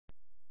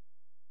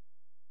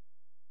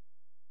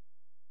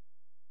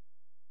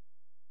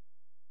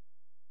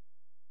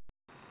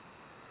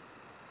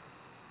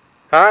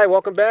Hi,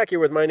 welcome back here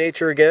with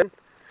MyNature again.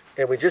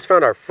 And we just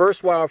found our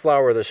first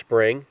wildflower of the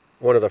spring,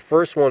 one of the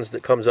first ones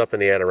that comes up in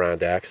the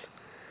Adirondacks.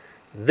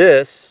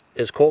 This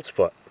is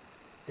Coltsfoot.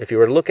 If you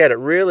were to look at it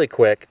really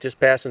quick, just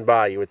passing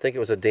by, you would think it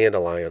was a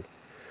dandelion.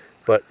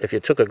 But if you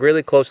took a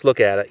really close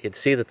look at it, you'd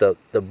see that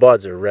the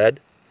buds are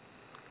red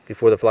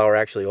before the flower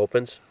actually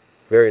opens.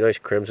 Very nice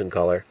crimson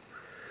color.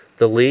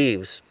 The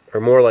leaves are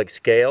more like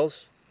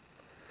scales,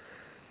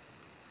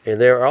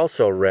 and they're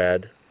also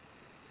red.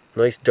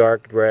 Nice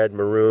dark red,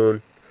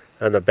 maroon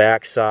on the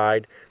back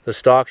side. The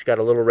stalk's got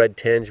a little red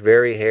tinge,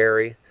 very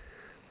hairy.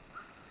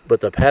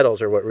 But the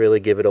petals are what really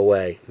give it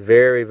away.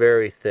 Very,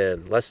 very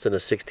thin, less than a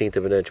 1/16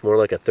 of an inch, more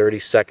like a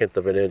 32nd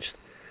of an inch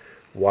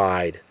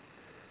wide.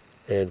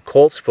 And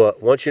Coltsfoot,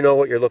 once you know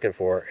what you're looking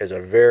for, is a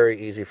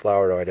very easy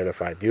flower to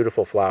identify.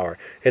 Beautiful flower.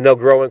 And they'll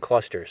grow in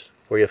clusters.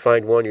 Where you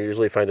find one, you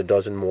usually find a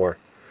dozen more.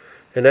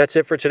 And that's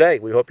it for today.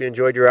 We hope you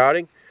enjoyed your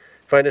outing.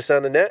 Find us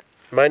on the net,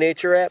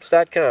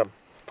 mynatureapps.com.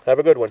 Have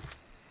a good one.